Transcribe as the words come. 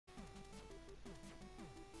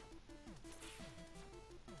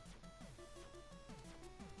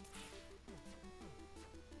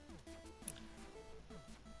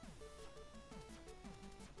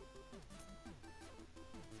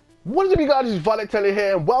What is up, you guys? It's Violet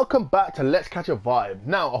here, and welcome back to Let's Catch a Vibe.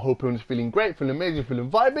 Now, I hope everyone's feeling great, feeling amazing, feeling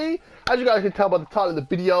vibey. As you guys can tell by the title of the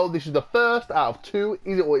video, this is the first out of two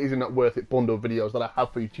Is It or Is It Not Worth It bundle videos that I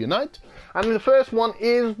have for you tonight. And the first one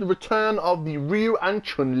is the return of the RYU and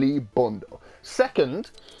CHUN bundle.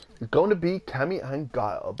 Second is going to be Cammy and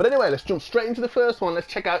Guile. But anyway, let's jump straight into the first one. Let's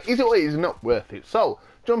check out Is It or Is It Not Worth It. So,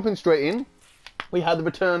 jumping straight in, we have the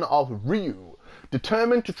return of RYU.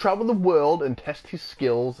 Determined to travel the world and test his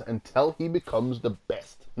skills until he becomes the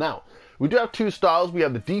best. Now, we do have two styles. We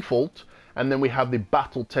have the default, and then we have the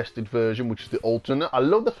battle-tested version, which is the alternate. I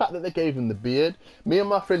love the fact that they gave him the beard. Me and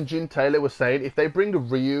my friend Jin Taylor were saying, if they bring a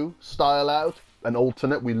RYU style out, an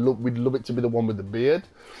alternate, we'd love it to be the one with the beard.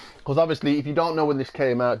 Because obviously, if you don't know when this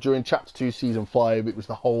came out, during Chapter 2, Season 5, it was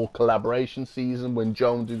the whole collaboration season when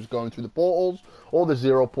Jones was going through the portals, or the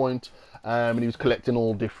 0 point, and he was collecting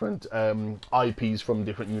all different IPs from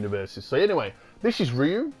different universes. So anyway, this is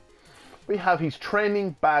RYU. We have his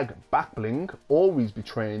training bag back bling, always be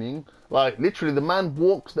training. Like, literally, the man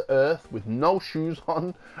walks the earth with no shoes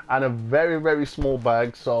on and a very, very small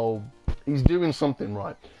bag, so he's doing something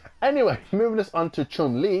right. Anyway, moving us on to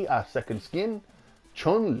Chun-Li, our second skin.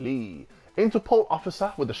 Chun-Li, Interpol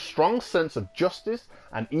officer with a strong sense of justice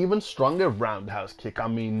and even stronger roundhouse kick. I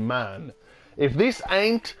mean, man, if this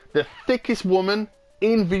ain't the thickest woman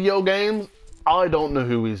in video games, I don't know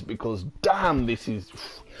who is, because damn, she's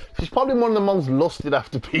probably one of the most lusted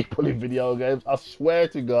after people in video games, I swear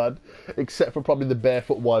to God, except for probably the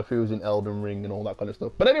barefoot waifus in Elden Ring and all that kind of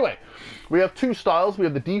stuff. But anyway, we have two styles. We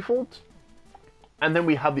have the default, and then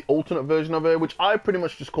we have the alternate version of her, which I pretty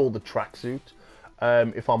much just call the tracksuit.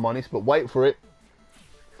 If I'm honest, but wait for it.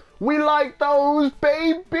 We like those,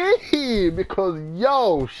 baby, because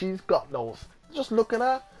yo, she's got those. Just look at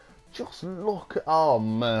her. Just look at, oh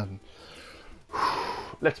man.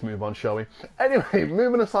 Let's move on, shall we? Anyway,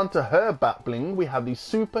 moving us on to her back bling, we have the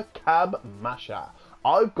Super Cab Masher.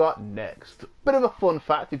 I've got next. Bit of a fun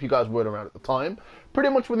fact, if you guys weren't around at the time. Pretty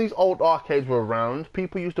much when these old arcades were around,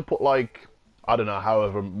 people used to put like, I don't know,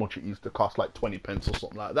 however much it used to cost, like 20 pence or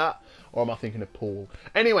something like that. Or am I thinking of pool?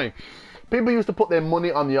 Anyway, people used to put their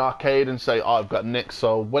money on the arcade and say, oh, I've got next.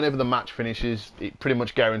 So whenever the match finishes, it pretty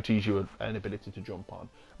much guarantees you an ability to jump on.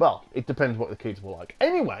 Well, it depends what the kids were like.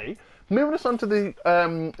 Anyway, moving us on to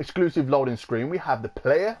the exclusive loading screen, we have the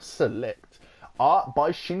Player Select, art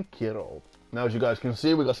by Shinkiro. Now, as you guys can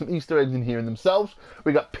see, we've got some Easter eggs in here in themselves.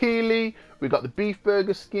 We got Peely, we've got the Beef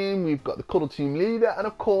Burger skin, we've got the Cuddle Team Leader, and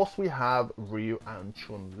of course we have RYU and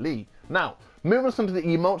Chun-Li. Now, moving us on to the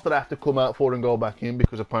emotes that I have to come out for and go back in,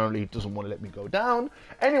 because apparently it doesn't want to let me go down.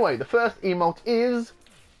 Anyway, the first emote is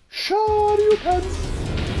Shoryuken,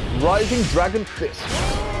 Rising Dragon Fist.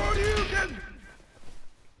 Shoryuken.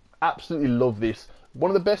 Absolutely love this. One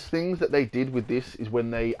of the best things that they did with this is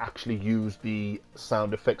when they actually used the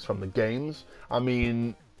sound effects from the games. I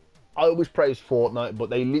mean, I always praise Fortnite, but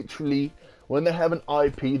they literally, when they have an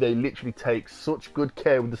IP, they literally take such good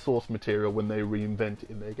care with the source material when they reinvent it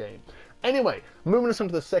in their game. Anyway, moving us on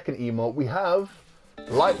to the second emote, we have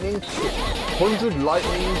Lightning Kick, 100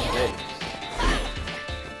 Lightning Eggs.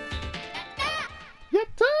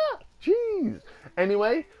 Yatta! Jeez!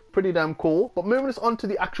 Anyway, pretty damn cool. But moving us on to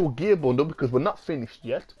the actual gear bundle, because we're not finished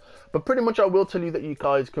yet. But pretty much I will tell you that you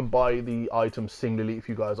guys can buy the items singly if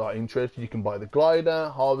you guys are interested. You can buy the glider,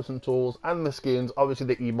 harvesting tools, and the skins. Obviously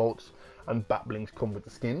the emotes and bat blings come with the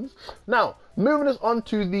skins. Now, moving us on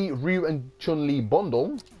to the RYU and Chun-Li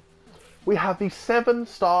bundle, we have the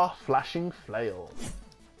 7-star flashing flail.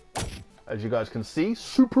 As you guys can see,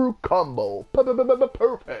 super combo,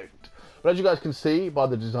 perfect. But as you guys can see by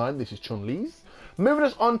the design, this is Chun-Li's. Moving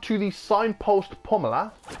us on to the signpost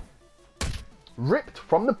pummeler, ripped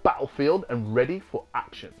from the battlefield and ready for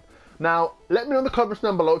action. Now, let me know in the comments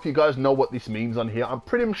down below if you guys know what this means on here. I'm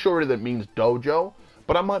pretty sure that it means dojo,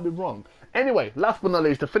 but I might be wrong. Anyway, last but not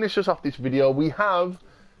least, to finish us off this video, we have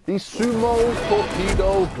the Sumo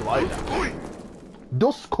Torpedo Glider.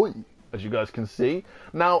 Duskoi, as you guys can see.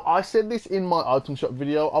 Now, I said this in my item shop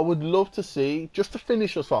video, I would love to see, just to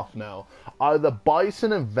finish us off now, either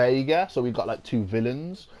Bison and Vega, so we've got like two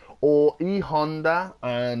villains, or E Honda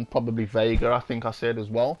and probably Vega, I think I said as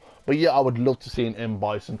well. But yeah, I would love to see an M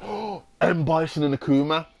Bison. M Bison and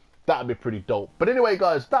Akuma. That'd be pretty dope. But anyway,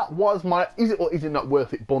 guys, that was my Is It or Is It Not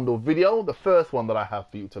Worth It bundle video. The first one that I have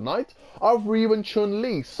for you tonight of RYU and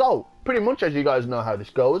Chun-Li. So, pretty much, as you guys know how this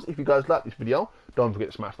goes, if you guys like this video, don't forget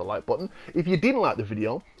to smash the like button. If you didn't like the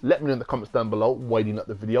video, let me know in the comments down below why you didn't like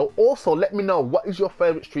the video. Also, let me know, what is your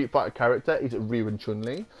favourite Street Fighter character? Is it Ryu and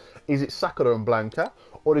Chun-Li? Is it Sakura and Blanca?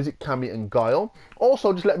 Or is it Cammy and Guile?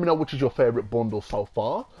 Also, just let me know which is your favourite bundle so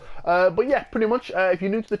far. But yeah, pretty much, if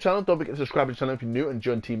you're new to the channel, don't forget to subscribe to the channel if you're new and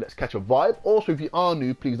join Team Let's Catch a Vibe. Also, if you are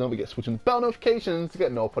new, please don't forget to switch on the bell notifications to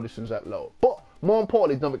get notified as soon as I upload. But more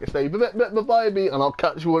importantly, don't forget to stay vibey, and I'll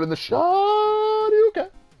catch you all in the shop.